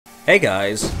Hey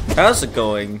guys, how's it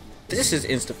going? This is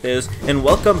InstaFiz, and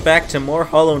welcome back to more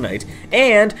Hollow Knight.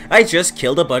 And I just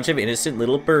killed a bunch of innocent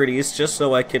little birdies just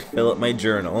so I could fill up my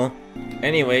journal.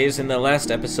 Anyways, in the last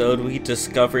episode, we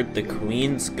discovered the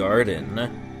Queen's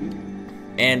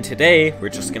Garden. And today, we're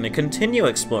just gonna continue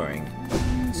exploring.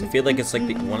 So I feel like it's like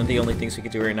one of the only things we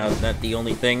could do right now, not the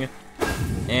only thing.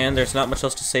 And there's not much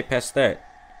else to say past that.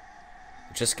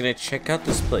 We're just gonna check out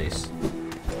this place.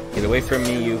 Get away from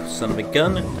me, you son of a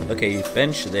gun. Okay,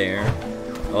 bench there.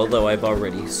 Although I've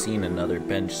already seen another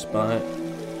bench spot.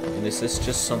 And is this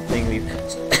just something we've...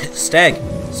 Stag!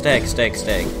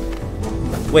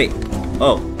 Wait.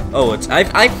 Oh, it's... I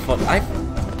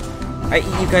eat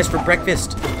you guys for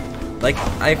breakfast. Like,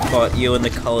 I fought you in the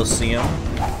Colosseum.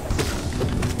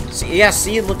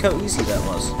 See, look how easy that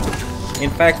was. In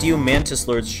fact, you Mantis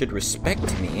Lords should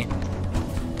respect me.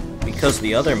 Because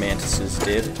the other Mantises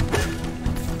did.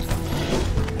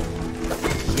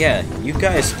 Yeah, you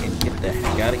guys can get the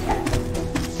heck out of here.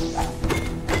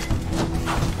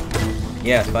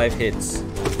 Yeah, 5 hits.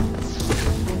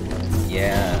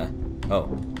 Yeah.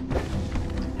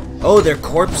 Oh, their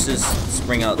corpses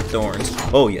spring out thorns.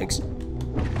 Oh, yikes.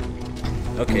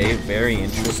 Okay, very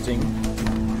interesting.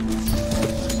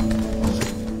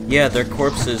 Yeah, their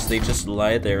corpses, they just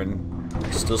lie there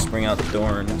and still spring out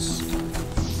thorns.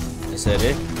 Is that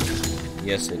it?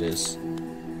 Yes, it is.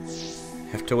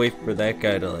 Have to wait for that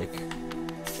guy to, like...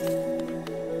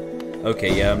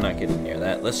 Okay, yeah, I'm not getting near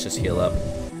that. Let's just heal up.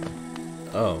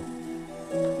 Oh.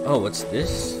 Oh, what's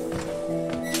this?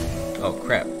 Oh,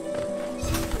 crap.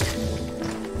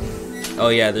 Oh,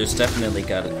 yeah, there's definitely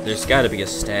there's gotta be a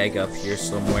stag up here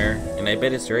somewhere. And I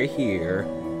bet it's right here.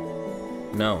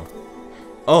 No.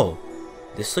 Oh!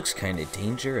 This looks kinda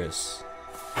dangerous.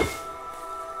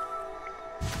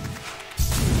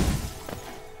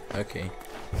 Okay.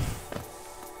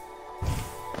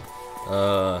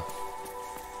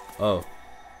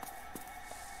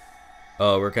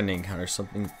 Oh, we're gonna encounter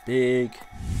something big.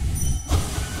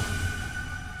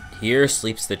 Here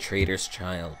sleeps the traitor's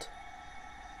child.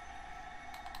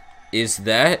 Is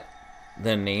that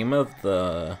the name of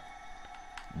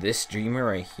this dreamer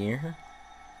right here?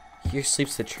 Here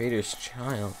sleeps the traitor's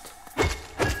child.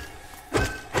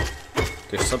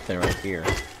 There's something right here.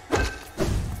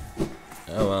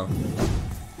 Oh well.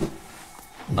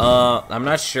 I'm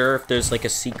not sure if there's like a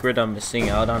secret I'm missing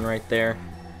out on right there,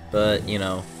 but you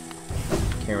know,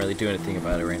 can't really do anything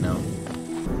about it right now.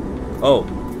 Oh,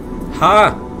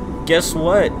 ha! Guess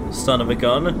what, son of a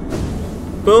gun?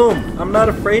 Boom! I'm not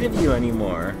afraid of you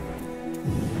anymore.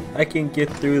 I can get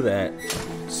through that.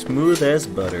 Smooth as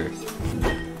butter.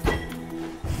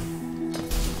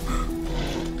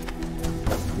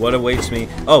 What awaits me?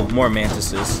 Oh, more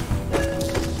mantises.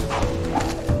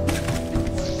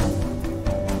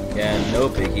 Yeah, no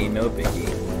biggie, no biggie.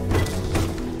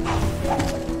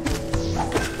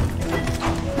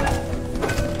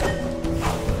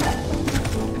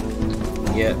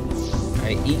 Yep,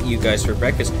 I eat you guys for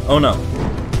breakfast. Oh no.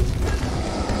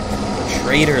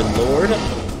 Traitor Lord?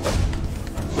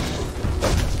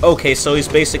 Okay, so he's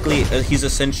basically, he's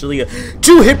essentially a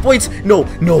 2 hit points! No.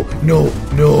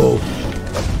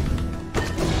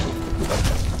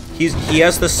 He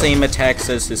has the same attacks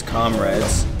as his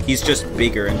comrades. He's just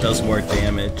bigger and does more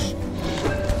damage.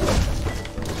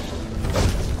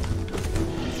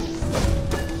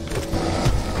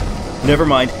 Never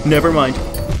mind.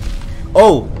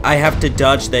 Oh, I have to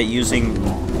dodge that using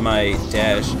my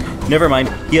dash. Never mind,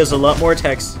 he has a lot more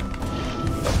attacks.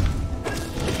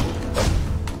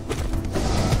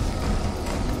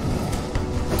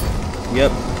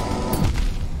 Yep.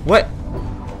 What?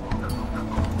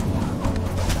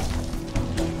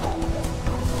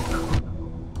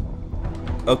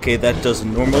 Okay, that does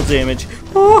normal damage.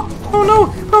 Oh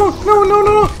no! No!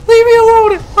 Leave me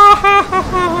alone! Ha ha ha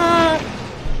ha!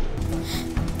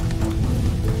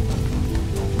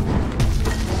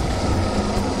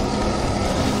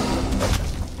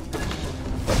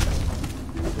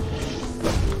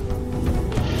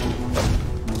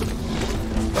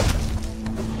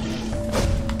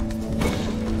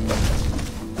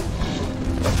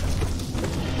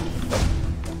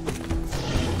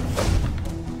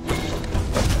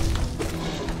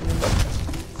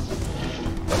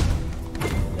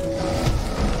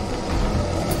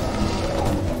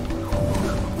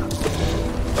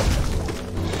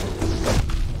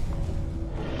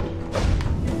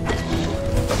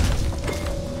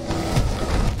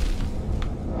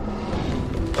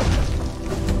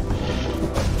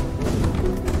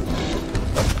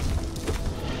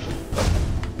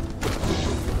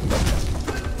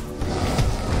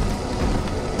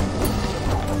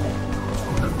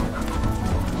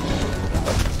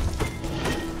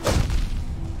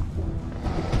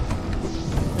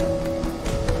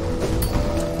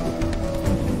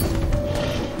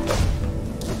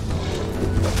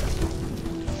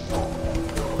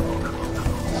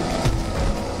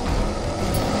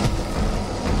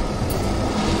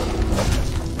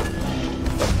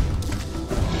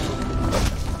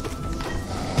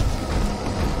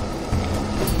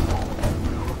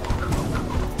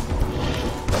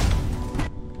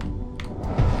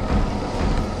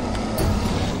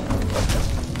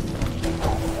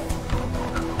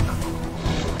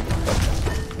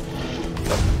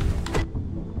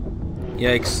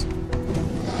 Yikes.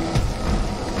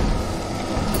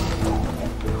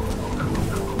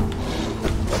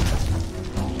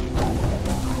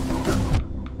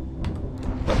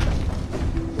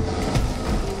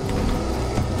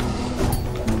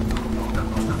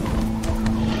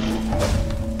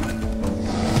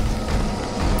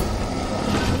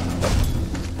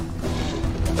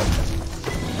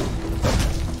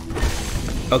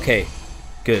 Okay,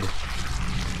 good.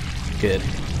 Good.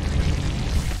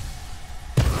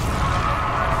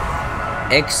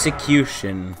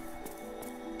 Execution.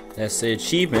 That's the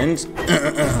achievement.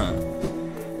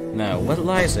 Now, what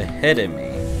lies ahead of me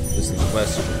is the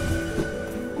question.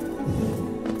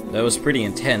 That was pretty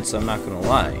intense, I'm not gonna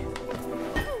lie.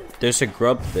 There's a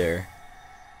grub there.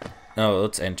 Oh,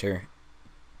 let's enter.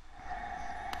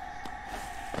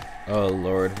 Oh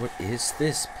lord, what is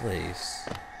this place?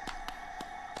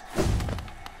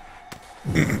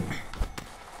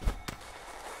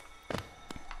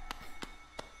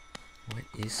 What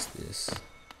is this?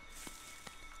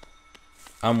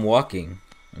 I'm walking.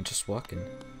 I'm just walking.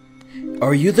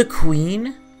 Are you the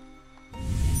queen?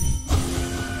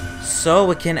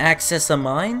 So it can access a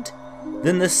mind?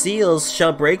 Then the seals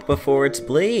shall break before its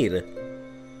blade.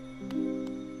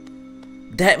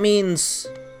 That means...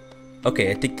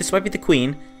 Okay, I think this might be the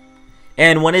queen.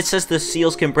 And when it says the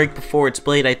seals can break before its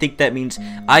blade, I think that means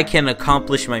I can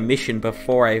accomplish my mission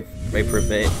before I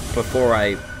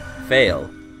fail.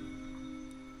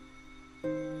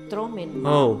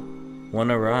 Oh,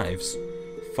 one arrives.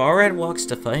 Farad walks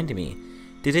to find me.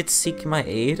 Did it seek my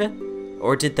aid?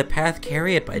 Or did the path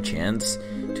carry it by chance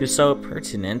to so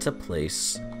pertinent a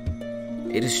place?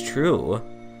 It is true.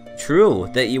 True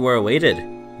that you are awaited.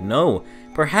 No,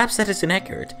 perhaps that is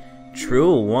inaccurate.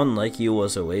 True, one like you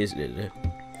was awaited.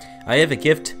 I have a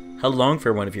gift. How long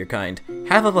for one of your kind?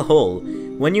 Half of a whole.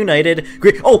 When united,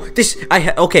 great. Oh, this.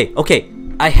 Okay.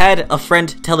 I had a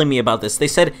friend telling me about this. They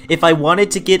said if I wanted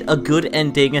to get a good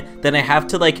ending, then I have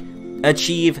to like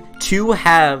achieve 2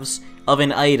 halves of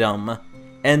an item,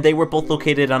 and they were both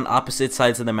located on opposite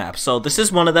sides of the map. So this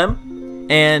is one of them,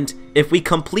 and if we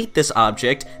complete this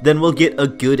object, then we'll get a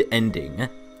good ending.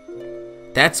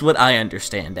 That's what I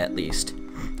understand, at least.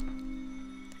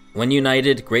 When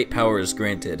united, great power is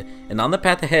granted, and on the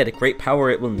path ahead, great power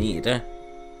it will need. The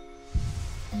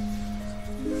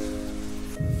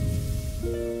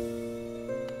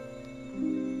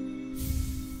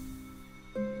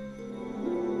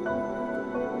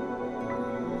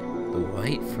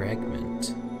white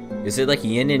fragment. Is it like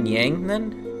yin and yang,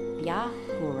 then?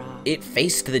 It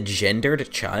faced the gendered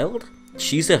child?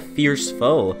 She's a fierce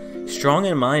foe, strong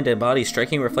in mind and body,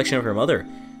 striking reflection of her mother.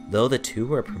 Though the two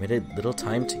were permitted little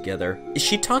time together. Is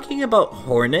she talking about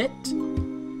Hornet?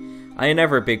 I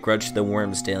never begrudged the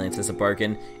worm's dalliance as a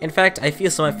bargain. In fact, I feel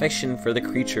some affection for the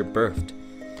creature birthed.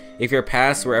 If your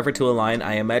paths were ever to align,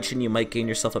 I imagine you might gain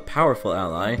yourself a powerful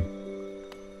ally.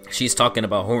 She's talking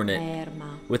about Hornet.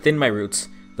 Within my roots,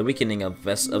 the weakening of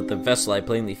the vessel I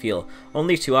plainly feel.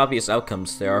 Only 2 obvious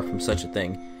outcomes there are from such a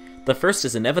thing. The first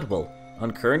is inevitable.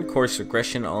 On current course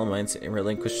regression, all minds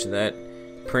relinquished to that.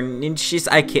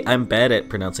 I'm bad at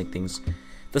pronouncing things.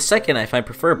 The second I find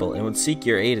preferable and would seek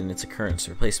your aid in its occurrence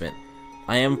replacement.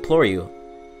 I implore you,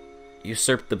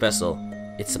 usurp the vessel.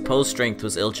 Its supposed strength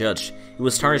was ill-judged. It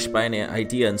was tarnished by an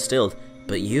idea instilled.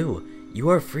 But you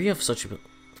are free of such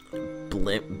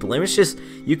blemishes.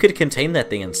 You could contain that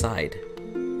thing inside.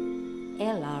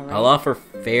 I'll offer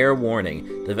fair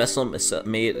warning. The vessel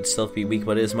may itself be weak,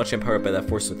 but it is much empowered by that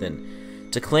force within.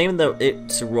 To claim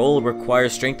its role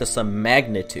requires strength of some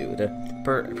magnitude.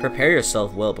 Prepare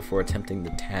yourself well before attempting the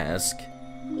task.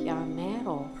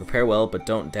 Prepare well, but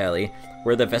don't dally.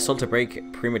 Were the vessel to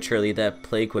break prematurely, that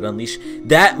plague would unleash.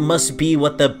 That must be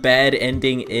what the bad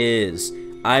ending is.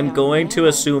 I'm going to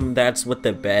assume that's what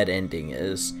the bad ending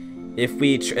is. If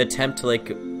we attempt to like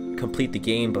complete the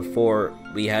game before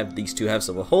we have these 2 halves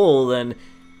of a whole, then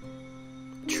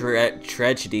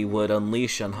tragedy would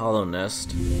unleash on Hollow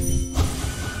Nest.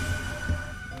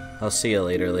 I'll see you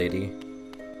later, lady.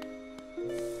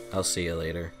 I'll see you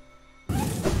later.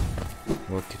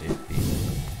 What could it be?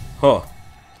 Huh.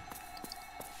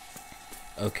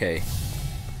 Okay.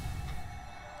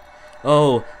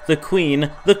 Oh, the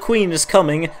queen. The queen is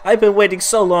coming. I've been waiting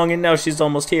so long and now she's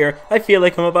almost here. I feel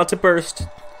like I'm about to burst.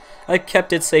 I've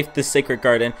kept it safe, this sacred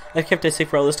garden. I've kept it safe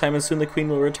for all this time, and soon the queen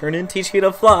will return and teach me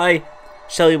to fly.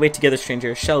 Shall we wait together,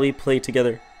 stranger? Shall we play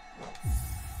together?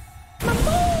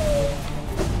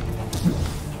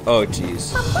 Oh,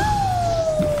 jeez.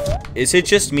 Is it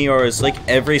just me, or is like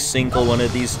every single one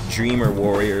of these dreamer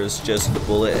warriors just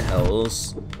bullet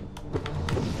hells?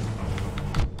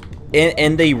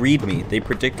 And they read me. They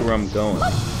predict where I'm going.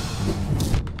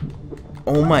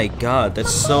 Oh my god,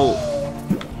 that's so...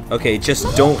 Okay,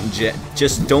 just don't dash.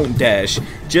 Just don't dash.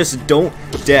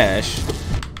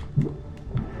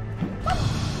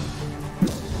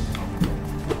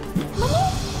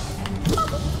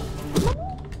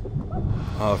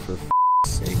 Oh, for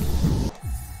f***'s sake.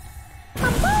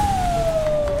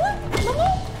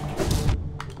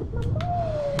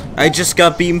 I just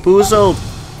got bean-boozled!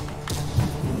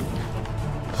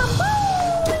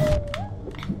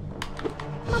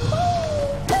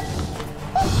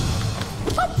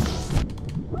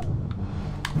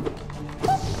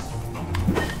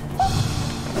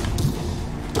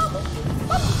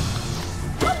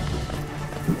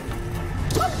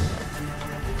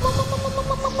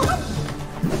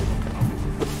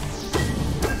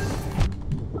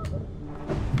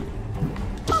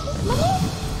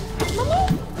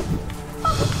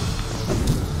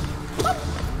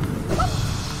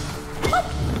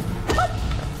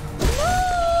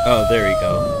 Oh, there we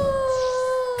go.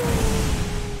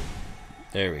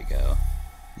 There we go.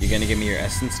 You gonna give me your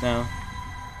essence now?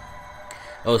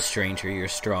 Oh, stranger, you're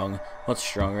strong. What's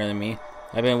stronger than me?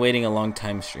 I've been waiting a long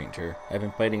time, stranger. I've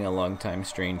been fighting a long time,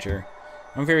 stranger.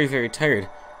 I'm very, very tired.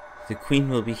 The queen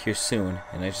will be here soon,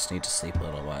 and I just need to sleep a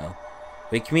little while.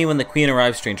 Wake me when the queen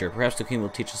arrives, stranger. Perhaps the queen will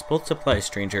teach us both to fly,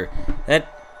 stranger.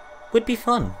 That would be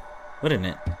fun, wouldn't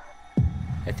it?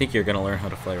 I think you're gonna learn how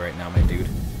to fly right now, my dude.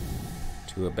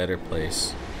 To a better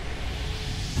place.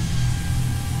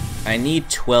 I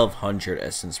need 1200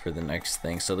 essence for the next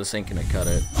thing, so this ain't gonna cut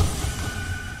it.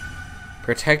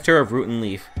 Protector of Root and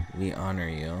Leaf, we honor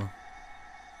you.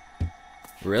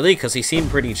 Really? Because he seemed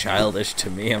pretty childish to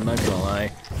me, I'm not gonna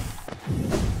lie.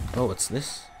 Oh, what's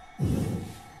this?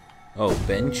 Oh,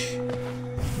 bench?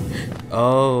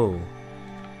 Oh.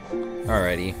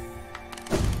 Alrighty.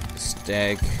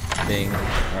 Stag thing.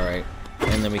 Alright.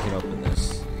 And then we can open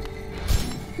this.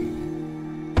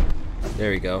 There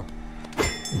we go.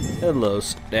 Hello,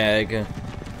 stag.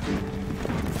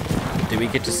 Did we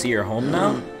get to see your home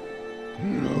now?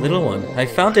 Little one, I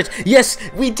found it. Yes,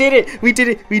 we did it. We did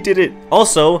it. We did it.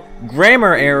 Also,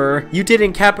 grammar error. You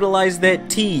didn't capitalize that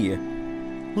T.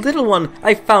 Little one,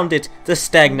 I found it. The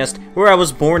stag nest, where I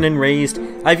was born and raised.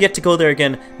 I've yet to go there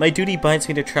again. My duty binds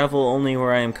me to travel only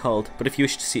where I am called. But if you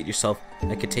wish to see it yourself,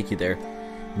 I could take you there.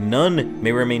 None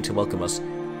may remain to welcome us,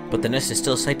 but the nest is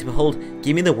still a sight to behold.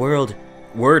 Give me the word,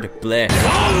 bleh,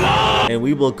 and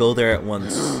we will go there at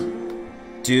once.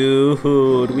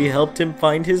 Dude, we helped him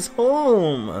find his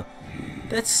home.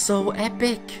 That's so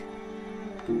epic.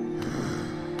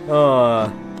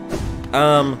 We'll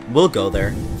go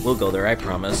there. We'll go there, I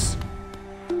promise.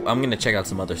 I'm gonna check out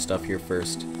some other stuff here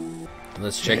first.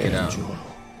 Let's check it out.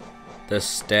 The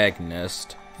stag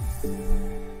nest.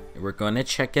 We're gonna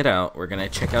check it out. We're gonna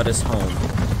check out his home.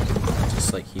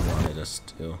 Just like he wanted us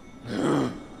to.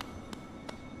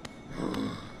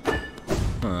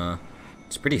 Huh.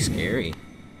 It's pretty scary.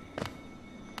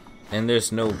 And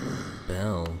there's no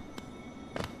bell.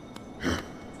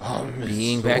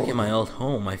 Being back in my old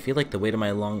home, I feel like the weight of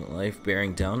my long life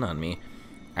bearing down on me.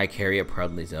 I carry it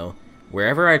proudly though.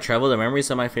 Wherever I travel, the memories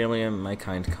of my family and my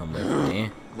kind come with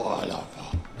me.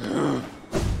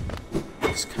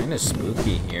 It's kind of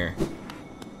spooky here.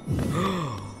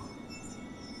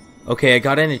 Okay, I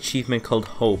got an achievement called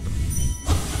Hope.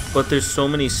 But there's so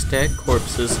many stag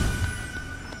corpses.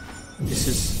 This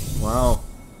is... wow.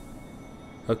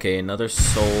 Okay, another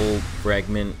soul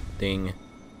fragment thing.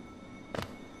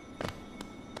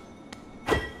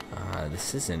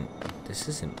 This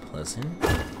isn't pleasant.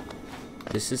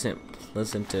 This isn't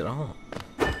pleasant at all.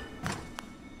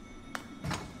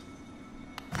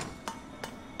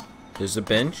 There's a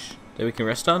bench that we can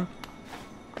rest on?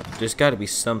 There's gotta be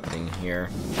something here.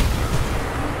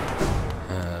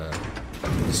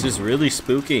 This is really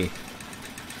spooky.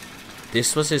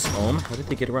 This was his home? How did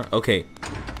they get around? Okay,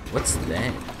 what's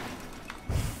that?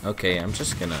 Okay, I'm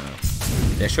just gonna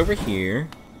dash over here.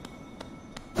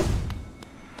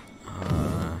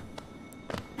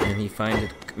 And he find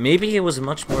it. Maybe it was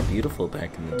much more beautiful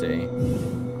back in the day.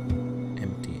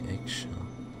 Empty eggshell.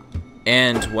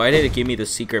 And why did it give me the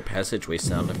secret passageway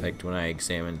sound effect when I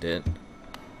examined it?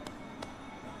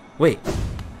 Wait.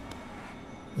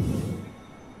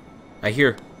 I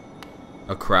hear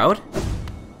a crowd?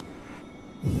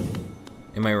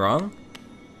 Am I wrong?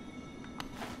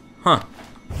 Huh.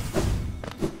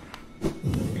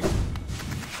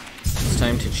 It's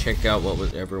time to check out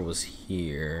whatever was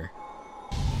here.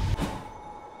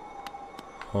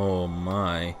 Oh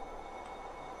my.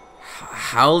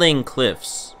 Howling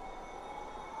Cliffs.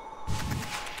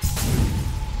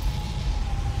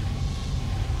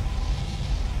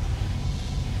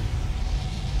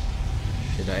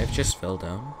 that just fell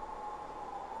down?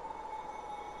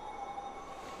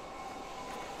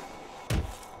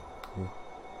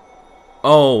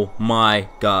 Oh my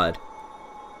god.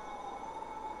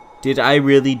 Did I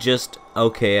really just...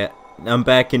 Okay, I'm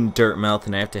back in Dirtmouth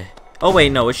and I have to... Oh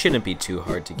wait, no, it shouldn't be too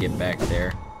hard to get back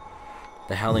there.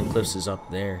 The Howling Cliffs is up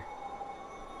there.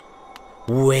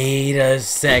 Wait a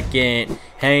second.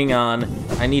 Hang on.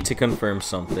 I need to confirm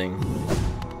something.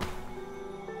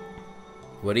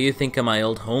 What do you think of my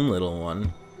old home, little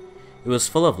one? It was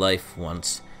full of life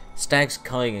once. Stags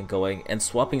coming and going, and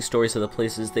swapping stories of the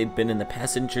places they'd been and the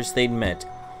passengers they'd met.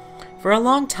 For a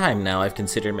long time now, I've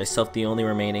considered myself the only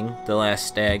remaining, the last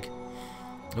stag.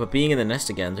 But being in the nest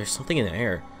again, there's something in the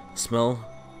air. A smell,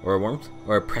 or a warmth,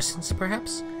 or a presence,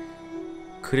 perhaps?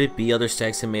 Could it be other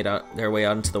stags have made their way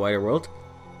out into the wider world?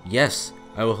 Yes,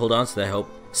 I will hold on to that hope.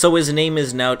 So his name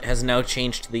has now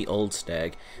changed to the Old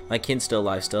Stag. My kin's still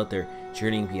alive, still out there,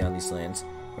 journeying beyond these lands.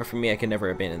 Or for me, I can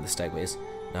never abandon the stagways.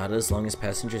 Not as long as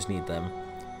passengers need them.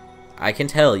 I can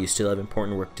tell you still have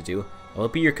important work to do. I will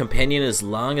be your companion as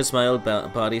long as my old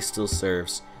body still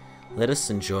serves. Let us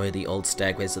enjoy the old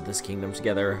stagways of this kingdom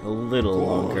together a little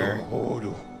longer.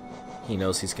 He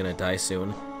knows he's gonna die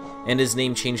soon. And his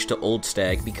name changed to Old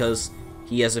Stag because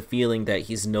he has a feeling that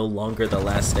he's no longer the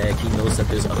last stag. He knows that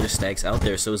there's other stags out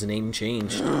there, so his name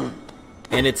changed.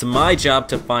 And it's my job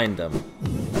to find them.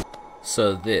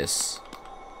 So this...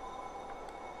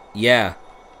 Yeah.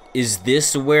 Is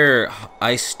this where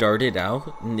I started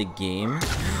out in the game?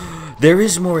 There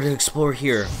is more to explore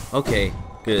here. Okay,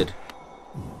 good.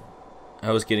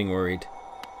 I was getting worried.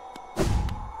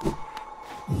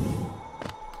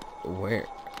 Where?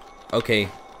 Okay.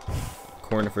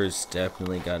 Cornifer's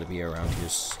definitely got to be around here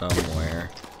somewhere.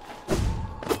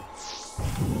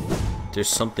 There's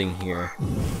something here.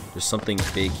 There's something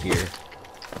big here.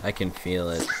 I can feel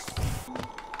it.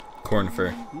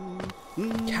 Cornifer.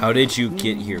 How did you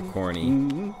get here,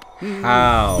 Corny?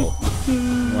 How?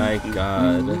 My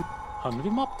god.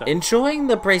 Enjoying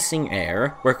the bracing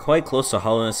air, we're quite close to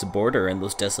Hollowness' border and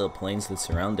those desolate plains that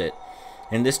surround it.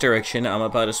 In this direction, I'm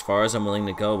about as far as I'm willing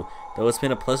to go, though it's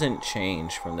been a pleasant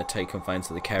change from the tight confines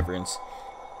of the caverns.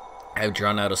 I've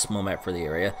drawn out a small map for the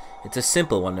area. It's a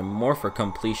simple one and more for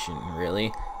completion,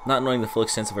 really. Not knowing the full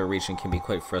extent of a region can be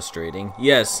quite frustrating.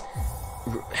 Yes,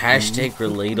 hashtag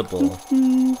relatable.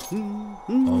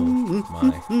 Oh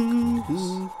my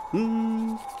goodness.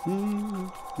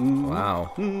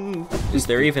 Wow. Is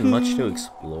there even much to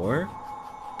explore?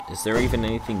 Is there even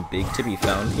anything big to be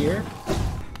found here?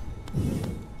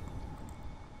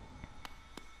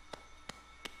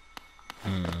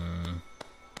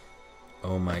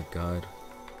 Oh my god.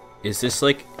 Is this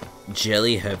like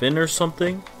jelly heaven or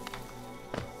something?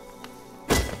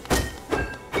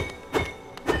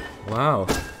 Wow.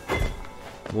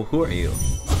 Well, who are you?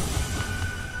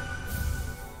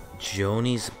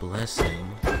 Joni's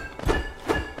blessing.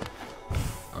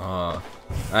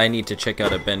 I need to check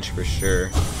out a bench for sure.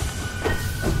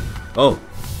 Oh.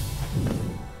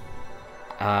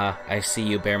 I see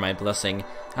you bear my blessing.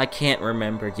 I can't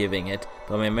remember giving it,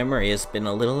 but my memory has been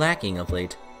a little lacking of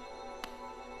late.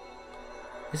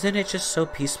 Isn't it just so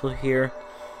peaceful here?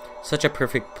 Such a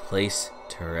perfect place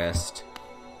to rest.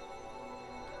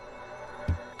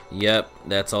 Yep,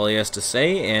 that's all he has to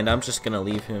say, and I'm just gonna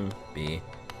leave him be.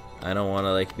 I don't want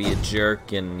to like be a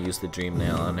jerk and use the dream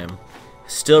nail on him.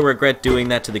 Still regret doing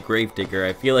that to the gravedigger.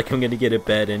 I feel like I'm gonna get a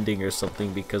bad ending or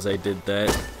something because I did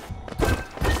that.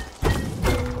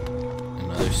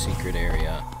 Another secret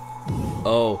area.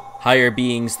 Oh, higher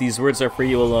beings, these words are for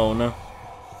you alone.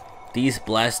 These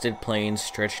blasted plains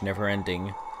stretch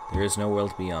never-ending. There is no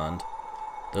world beyond.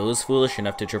 Those foolish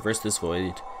enough to traverse this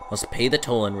void must pay the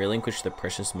toll and relinquish the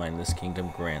precious mine this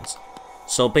kingdom grants.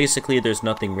 So basically, there's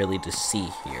nothing really to see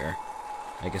here.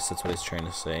 I guess that's what he's trying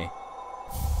to say.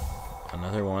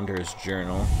 Another Wanderer's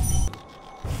Journal.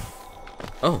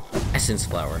 Oh, Essence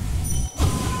Flower.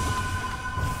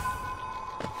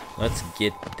 Let's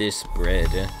get this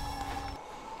bread.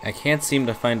 I can't seem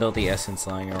to find all the essence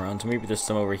lying around. Maybe there's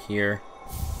some over here.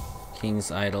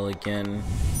 King's Idol again.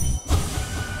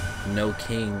 No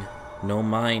king. No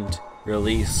mind.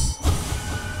 Release.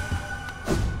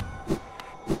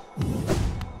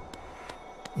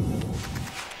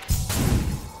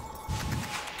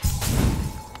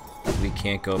 We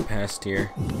can't go past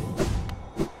here.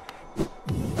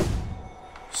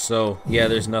 So, yeah,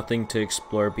 there's nothing to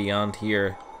explore beyond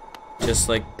here. Just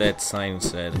like that sign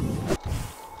said.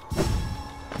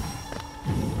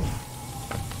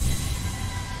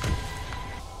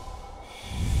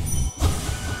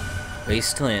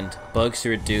 Wasteland. Bugs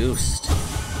reduced.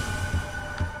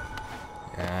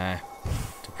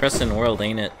 Crescent World,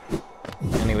 ain't it?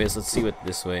 Anyways, let's see what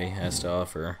this way has to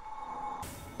offer.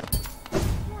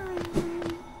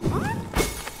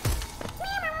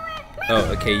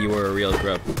 Oh, okay, you were a real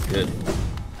grub. Good.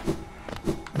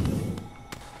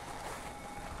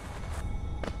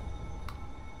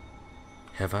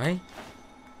 Have I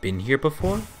been here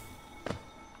before?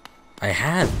 I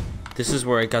had. This is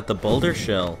where I got the boulder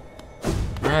shell.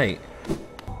 Right.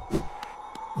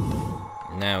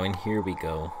 Now, in here we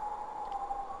go.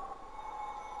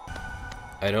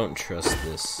 I don't trust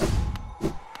this.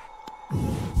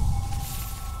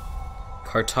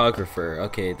 Cartographer.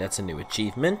 Okay, that's a new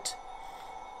achievement.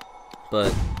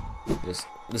 But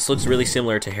this looks really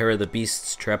similar to Hera the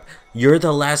Beast's trap. You're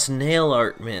the last nail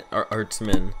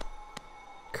artsman.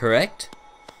 Correct?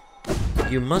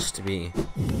 You must be.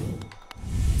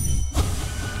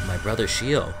 My brother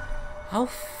Shio. How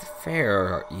fair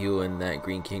are you in that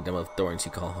green kingdom of thorns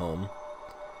you call home?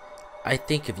 I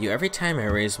think of you every time I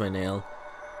raise my nail.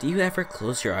 Do you ever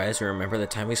close your eyes and remember the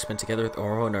time we spent together with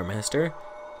Oro and our master?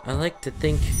 I like to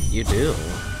think you do.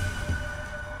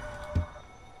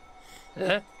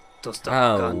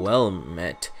 Ah, well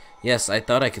met. Yes, I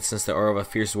thought I could sense the aura of a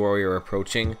fierce warrior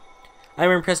approaching.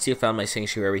 I'm impressed you found my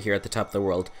sanctuary here at the top of the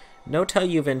world. No tell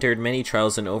you've endured many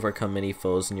trials and overcome many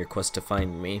foes in your quest to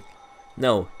find me.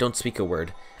 No, don't speak a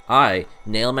word. I,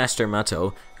 Nail Master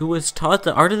Mato, who was taught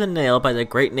the art of the nail by the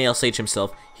great nail sage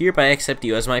himself, hereby accept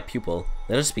you as my pupil.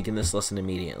 Let us begin this lesson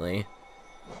immediately.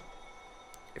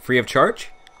 Free of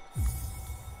charge?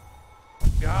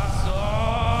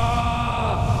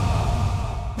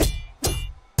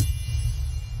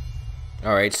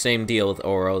 Alright, same deal with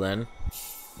Oro then.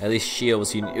 At least Shio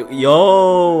was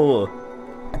Yo!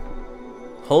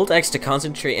 Hold X to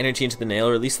concentrate energy into the nail,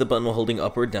 or release the button while holding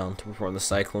up or down to perform the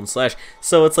Cyclone Slash.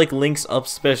 So it's like Link's up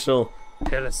special.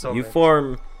 Your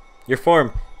form,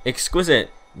 exquisite.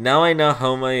 Now I know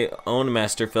how my own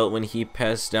master felt when he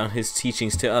passed down his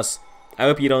teachings to us. I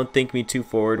hope you don't think me too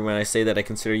forward when I say that I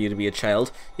consider you to be a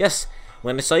child. Yes,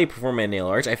 when I saw you perform my nail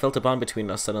art, I felt a bond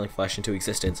between us suddenly flash into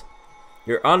existence.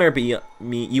 You honor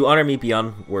me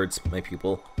beyond words, my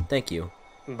pupil. Thank you.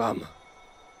 Bam.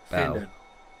 Bow.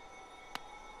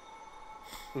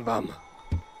 Bam.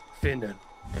 Finden.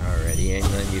 Alrighty, and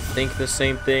then you think the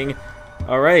same thing.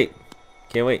 Alright.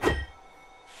 Can't wait.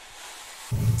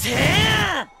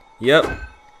 Yep.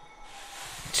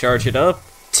 Charge it up.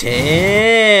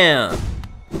 Damn!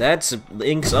 That's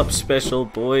Link's up special,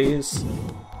 boys.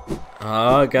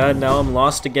 Oh god, now I'm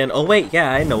lost again. Oh wait,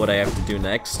 yeah, I know what I have to do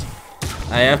next.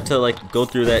 I have to like go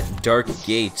through that dark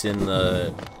gate in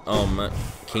the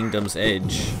Kingdom's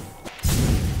Edge.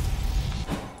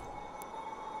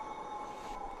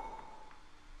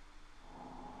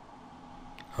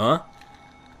 Huh?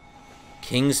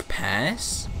 King's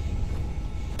Pass?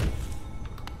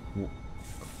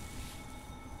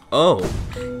 Oh.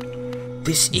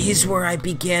 This is where I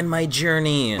began my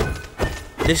journey.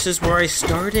 This is where I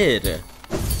started.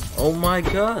 Oh my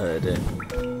god.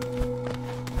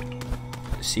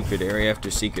 Secret area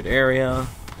after secret area.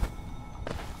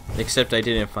 Except I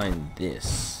didn't find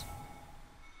this.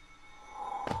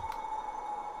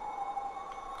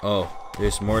 Oh,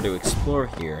 there's more to explore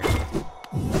here.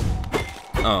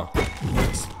 Oh.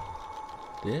 What's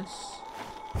this?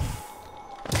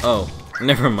 Oh,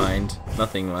 never mind.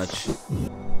 Nothing much.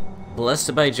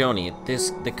 Blessed by Joni,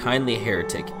 the kindly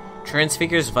heretic,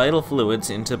 transfigures vital fluids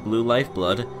into blue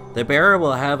lifeblood. The bearer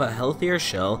will have a healthier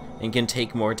shell and can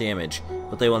take more damage,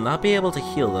 but they will not be able to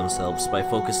heal themselves by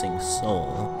focusing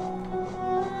soul.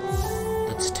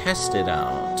 Let's test it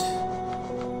out.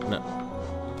 No,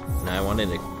 I wanted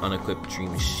to unequip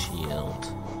Dream Shield.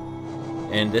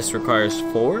 And this requires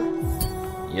 4?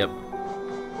 Yep.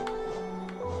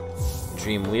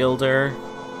 Dream Wielder.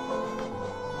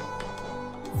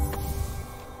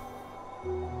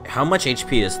 How much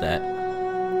HP is that?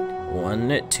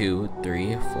 1, 2,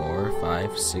 3, 4,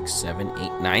 5, 6, 7,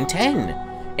 8, 9, 10!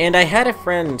 And I had a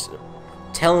friend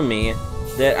tell me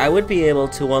that I would be able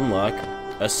to unlock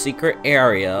a secret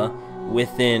area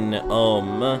within,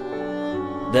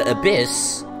 the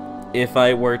Abyss if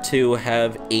I were to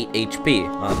have 8 HP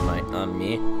on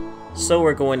me. So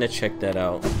we're going to check that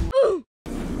out.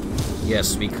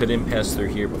 Yes, we couldn't pass through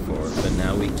here before, but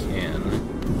now we can.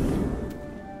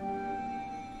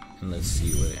 And let's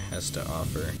see what it has to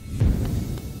offer.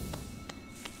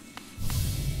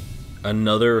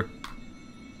 Another...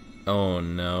 Oh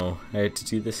no, I had to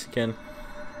do this again.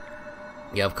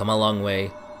 You have come a long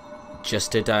way,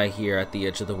 just to die here at the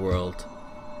edge of the world.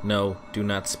 No, do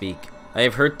not speak. I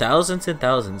have heard thousands and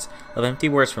thousands of empty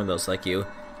words from those like you.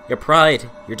 Your pride,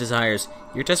 your desires,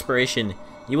 your desperation,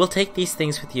 you will take these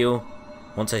things with you.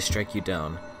 once I strike you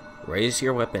down. Raise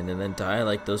your weapon and then die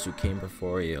like those who came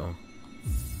before you.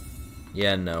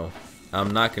 Yeah, no.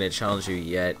 I'm not gonna challenge you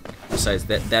yet. Besides,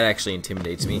 that actually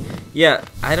intimidates me. Yeah,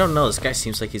 I don't know. This guy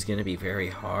seems like he's gonna be very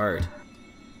hard.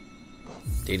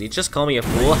 Did he just call me a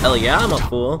fool? Hell yeah, I'm a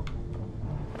fool.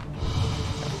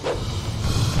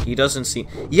 He doesn't seem...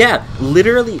 Yeah,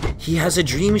 literally, he has a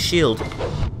dream shield.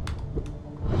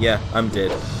 Yeah, I'm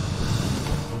dead.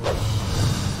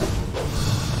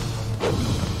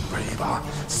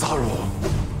 Sorrow.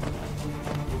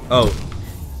 Oh.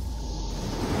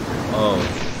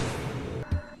 Oh.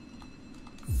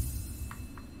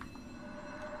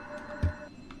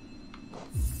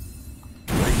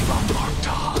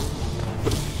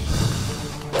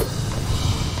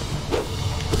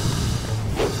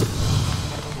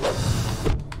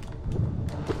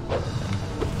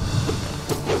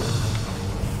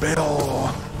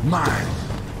 Bill, mine.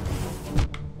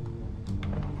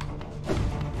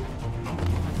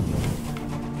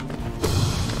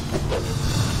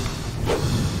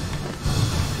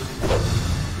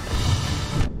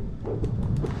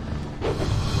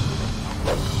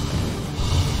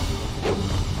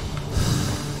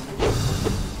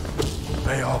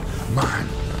 Bill, mine.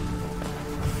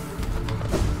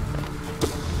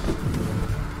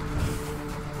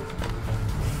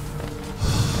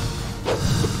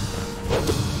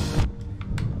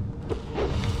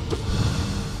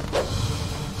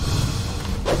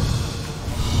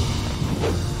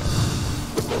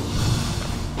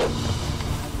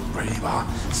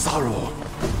 Sorrow.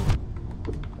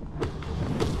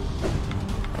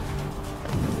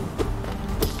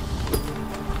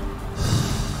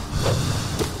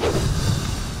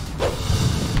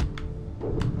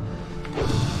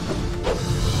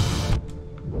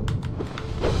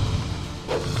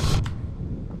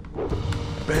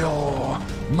 Bill,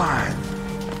 mine.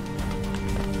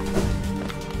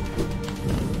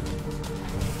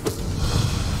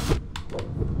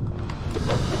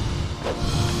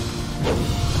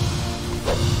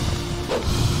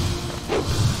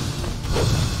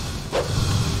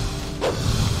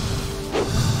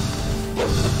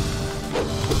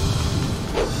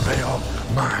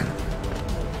 Mine.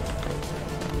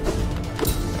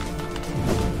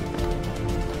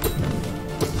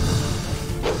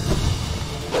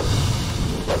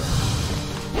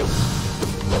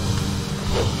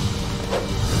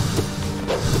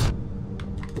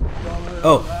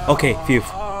 Oh, okay, phew.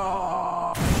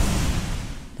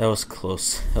 That was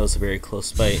close. That was a very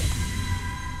close fight.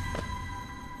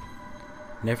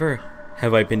 Never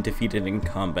have I been defeated in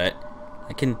combat.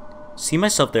 I can see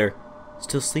myself there,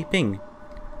 still sleeping.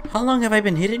 How long have I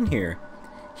been hidden here?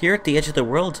 Here at the edge of the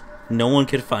world, no one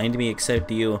could find me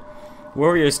except you.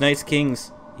 Warriors, knights,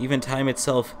 kings, even time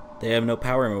itself, they have no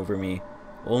power over me.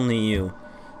 Only you.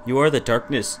 You are the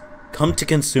darkness, come to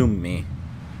consume me.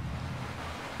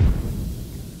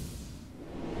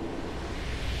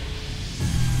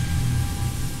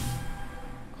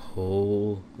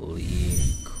 Holy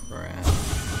crap.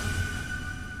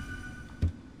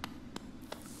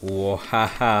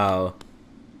 Wow.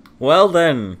 Well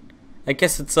then, I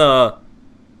guess it's I'm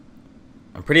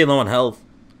pretty low on health.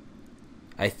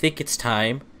 I think it's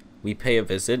time we pay a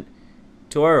visit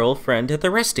to our old friend at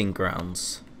the resting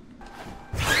grounds.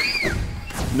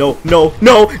 No, no,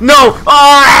 no, no!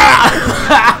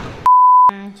 Ah!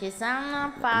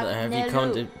 Have you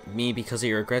come to me because of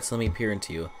your regrets? Let me peer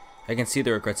into you. I can see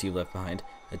the regrets you left behind.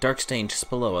 A dark stain just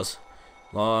below us,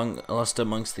 long lost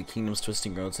amongst the kingdom's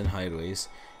twisting roads and highways.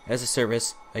 As a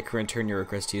service, I can return your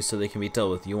regrets to you so they can be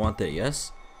dealt with. You want that,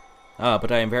 yes? Ah,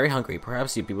 but I am very hungry.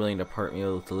 Perhaps you'd be willing to part me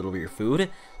with a little of your food,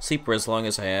 sleep for as long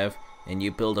as I have, and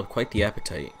you build up quite the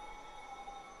appetite.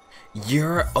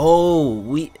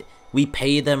 We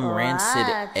pay them rancid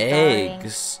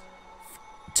eggs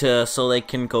so they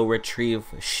can go retrieve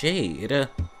shade.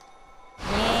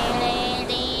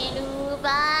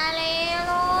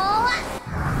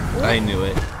 I knew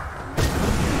it.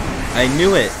 I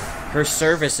knew it. Her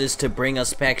service is to bring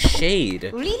us back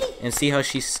shade. Really? And see how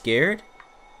she's scared?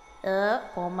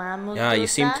 You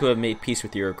seem to have made peace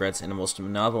with your regrets in a most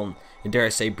novel and, dare I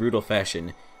say, brutal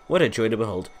fashion. What a joy to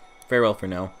behold. Farewell for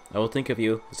now. I will think of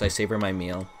you as I savor my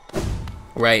meal.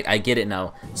 Right, I get it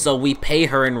now. So we pay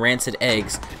her in rancid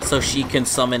eggs so she can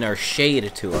summon our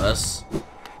shade to us.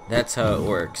 That's how it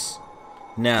works.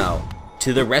 Now,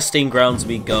 to the resting grounds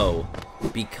we go,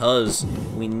 because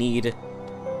we need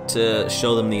to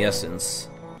show them the essence.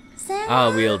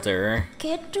 Ah, wielder.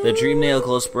 The dream nail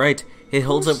glows bright. It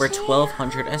holds over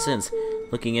 1,200 essence.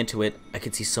 Looking into it, I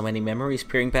can see so many memories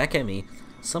peering back at me.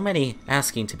 So many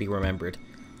asking to be remembered.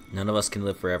 None of us can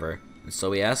live forever. And so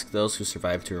we ask those who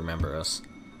survive to remember us.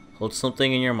 Hold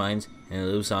something in your mind, and it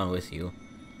lives on with you.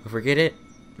 If you forget it,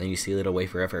 then you seal it away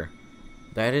forever.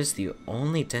 That is the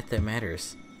only death that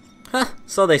matters. Huh,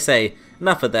 so they say.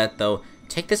 Enough of that, though.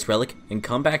 Take this relic and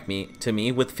come back to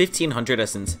me with 1500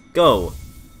 essence. Go!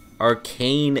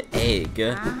 Arcane egg.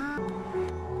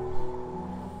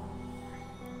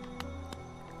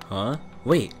 Huh?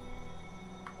 Wait.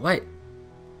 What?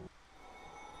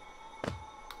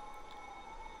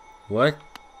 What?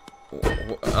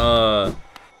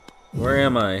 Where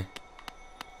am I?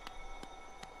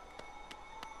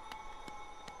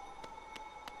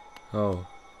 Oh.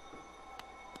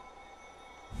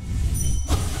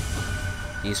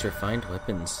 These refined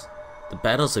weapons. The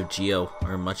battles of Geo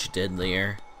are much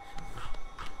deadlier.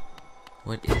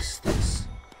 What is this?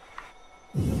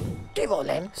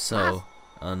 So,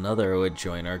 another would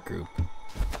join our group.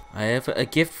 I have a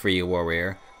gift for you,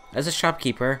 warrior. As a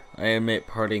shopkeeper, I admit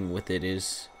parting with it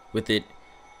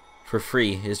for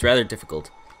free is rather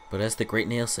difficult. But as the great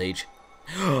nail sage...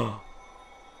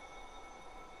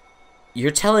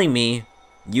 You're telling me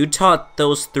you taught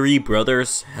those 3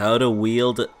 brothers how to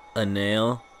wield a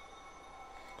nail?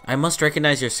 I must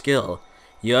recognize your skill.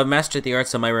 You have mastered the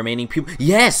arts of my remaining pupil.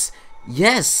 Yes!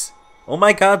 Yes! Oh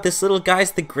my god, this little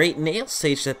guy's the great nail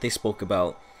sage that they spoke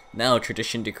about. Now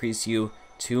tradition decrees you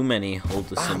too many hold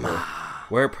the symbol.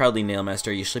 Wear it proudly,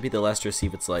 Nailmaster. You should be the last to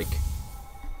receive its like.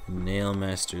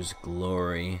 Nailmaster's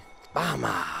glory.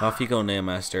 Off you go,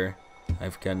 Nailmaster.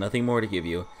 I've got nothing more to give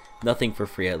you. Nothing for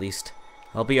free, at least.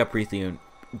 I'll be up briefly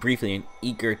and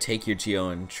eager to take your geo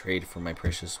and trade for my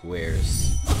precious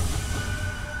wares.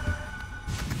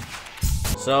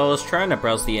 So I was trying to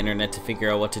browse the internet to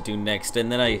figure out what to do next,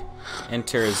 and then I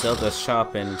enter Zelda's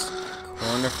shop and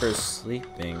Cornifer's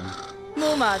sleeping.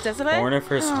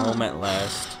 Cornifer's home at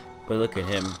last. But look at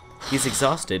him. He's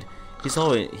exhausted. He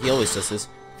always does this.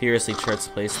 Furiously charts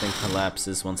place, then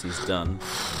collapses once he's done.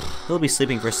 He'll be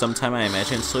sleeping for some time, I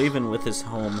imagine, so even with him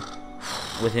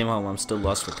home, I'm still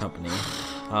lost for company.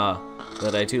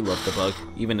 But I do love the bug,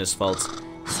 even his faults.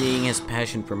 Seeing his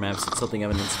passion for maps, it's something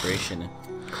of an inspiration.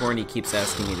 Corny keeps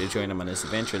asking me to join him on his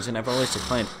adventures, and I've always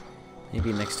declined.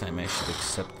 Maybe next time I should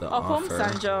accept the offer.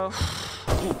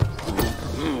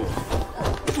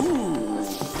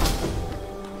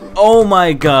 Oh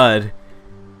my god!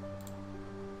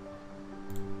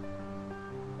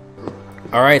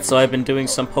 Alright, so I've been doing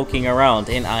some poking around,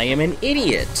 and I am an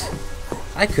idiot!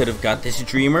 I could have got this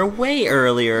dreamer way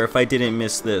earlier if I didn't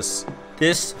miss this.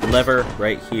 This lever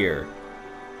right here.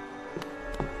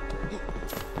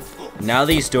 Now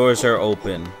these doors are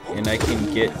open, and I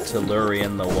can get to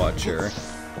Lurien the Watcher.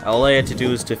 All I had to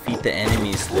do is defeat the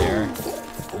enemies there.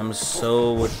 I'm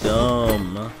so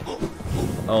dumb.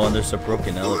 Oh, and there's a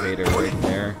broken elevator right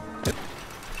there.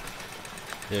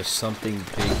 There's something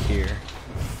big here.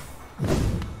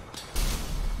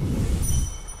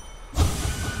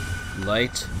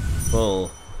 Light,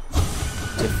 full,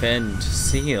 defend,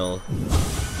 seal,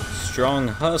 strong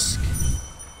husk,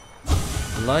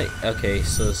 light. Okay,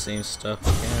 so the same stuff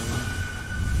again.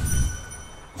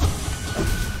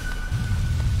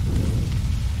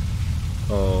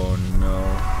 Oh no.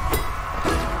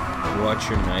 Watch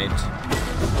your night.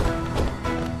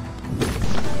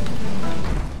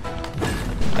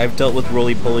 I've dealt with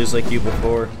roly-polies like you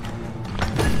before.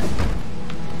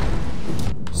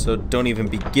 So don't even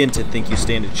begin to think you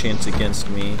stand a chance against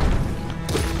me.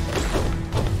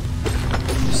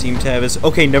 You seem to have his...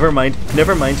 Okay, never mind.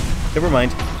 Never mind. Never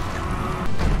mind.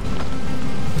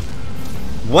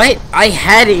 What? I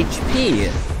had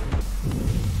HP!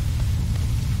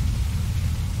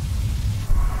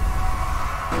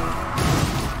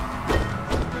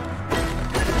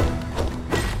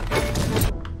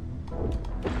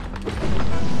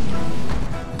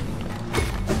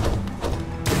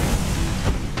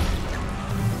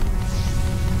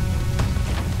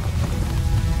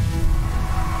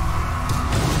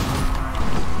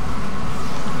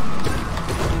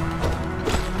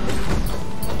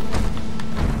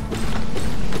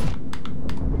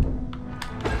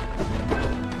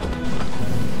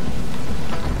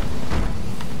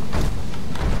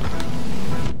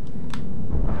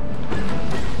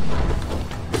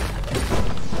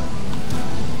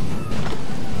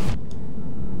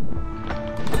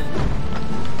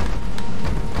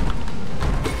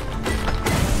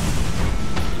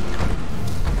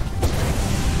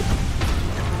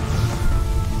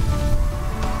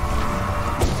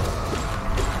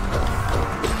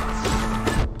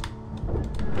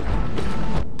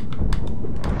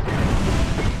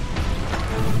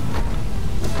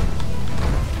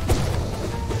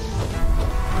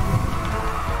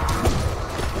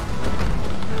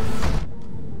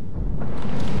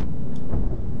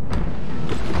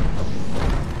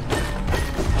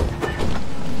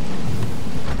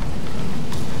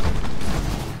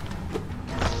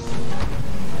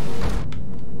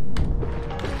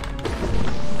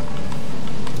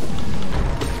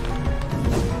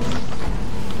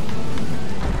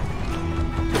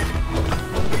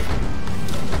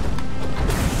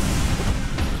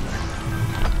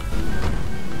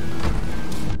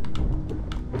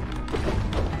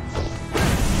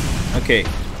 Okay,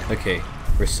 okay,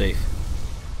 we're safe.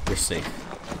 We're safe.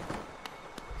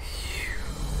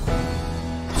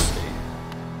 We're safe.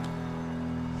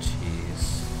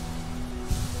 Jeez.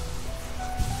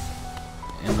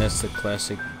 And that's the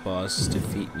classic boss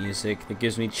defeat music that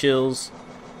gives me chills.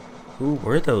 Who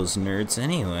were those nerds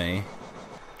anyway?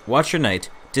 Watcher Knight.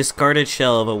 Discarded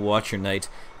shell of a Watcher Knight,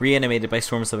 reanimated by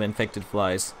swarms of infected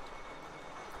flies.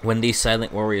 When these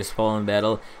silent warriors fall in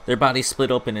battle, their bodies split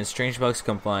open and strange bugs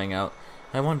come flying out.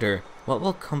 I wonder, what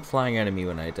will come flying out of me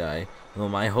when I die? Will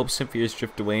my hopes and fears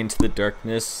drift away into the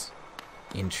darkness?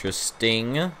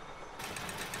 Interesting.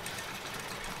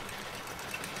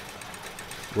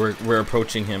 We're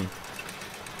approaching him.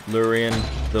 Lurien,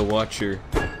 the Watcher.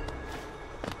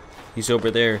 He's over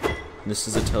there. This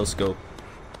is a telescope.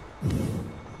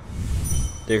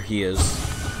 There he is.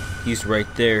 He's right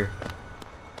there.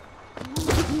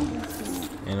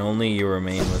 And only you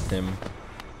remain with him.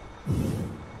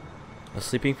 A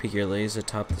sleeping figure lays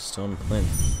atop the stone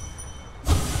plinth.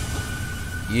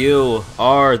 You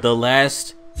are the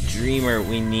last dreamer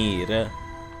we need.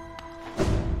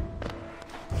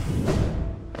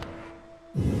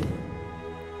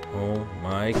 Oh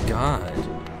my god.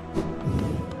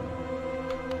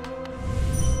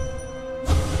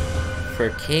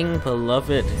 For King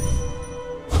Beloved,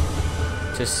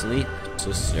 to sleep,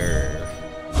 to serve.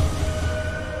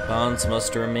 Bonds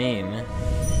must remain.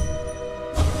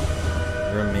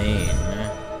 Remain.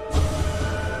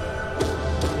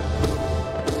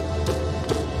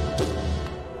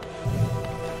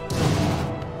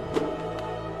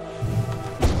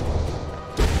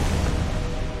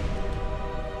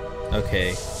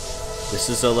 Okay. This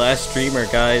is the last dreamer,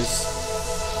 guys.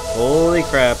 Holy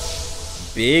crap.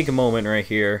 Big moment right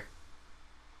here.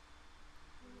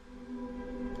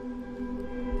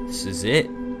 This is it.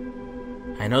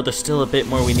 I know there's still a bit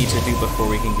more we need to do before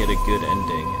we can get a good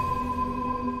ending.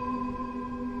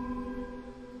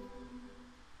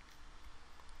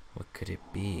 What could it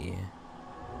be?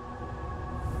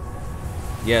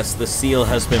 Yes, the seal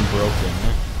has been broken.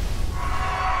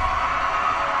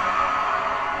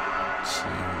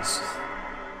 Jeez.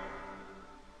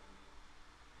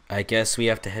 I guess we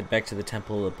have to head back to the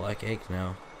Temple of the Black Egg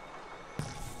now.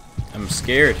 I'm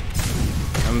scared.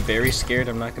 I'm very scared,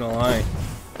 I'm not gonna lie.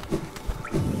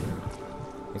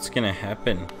 What's gonna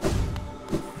happen?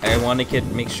 I want to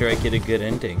make sure I get a good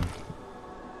ending.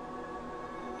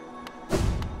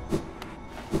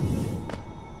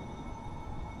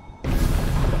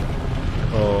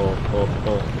 Oh.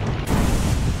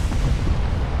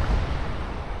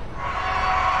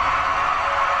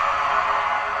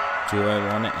 Do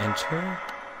I want to enter?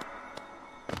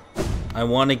 I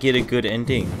want to get a good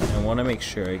ending. I want to make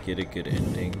sure I get a good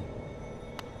ending.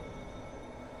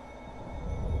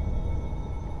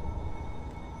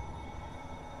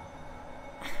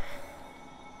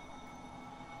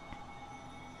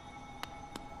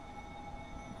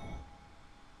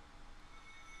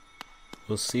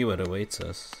 We'll see what awaits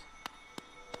us.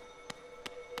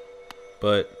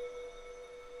 But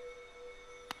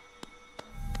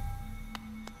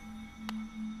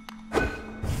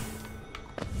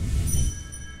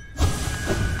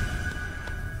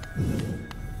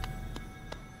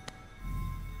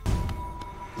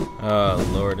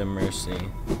oh, Lord of mercy.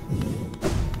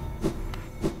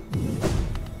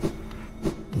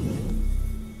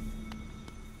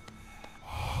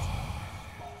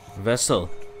 Vessel,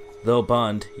 though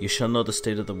bond, you shall know the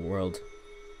state of the world.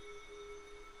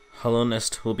 Hollow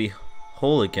Nest will be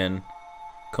whole again.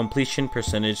 Completion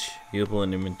percentage viewable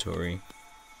in inventory.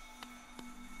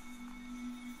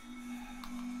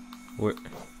 We're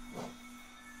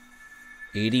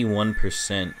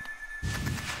 81%.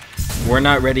 We're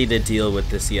not ready to deal with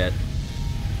this yet.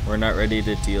 We're not ready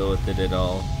to deal with it at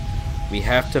all. We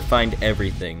have to find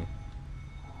everything.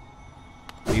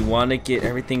 We want to get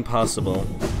everything possible.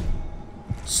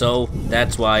 So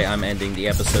that's why I'm ending the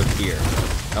episode here.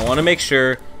 I want to make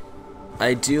sure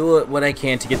I do what I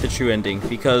can to get the true ending,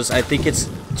 because I think it's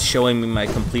showing me my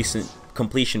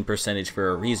completion percentage for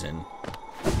a reason.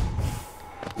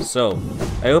 So,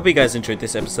 I hope you guys enjoyed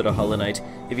this episode of Hollow Knight.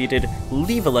 If you did,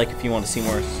 leave a like if you want to see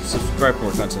more, subscribe for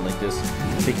more content like this.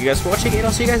 Thank you guys for watching, and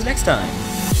I'll see you guys next time.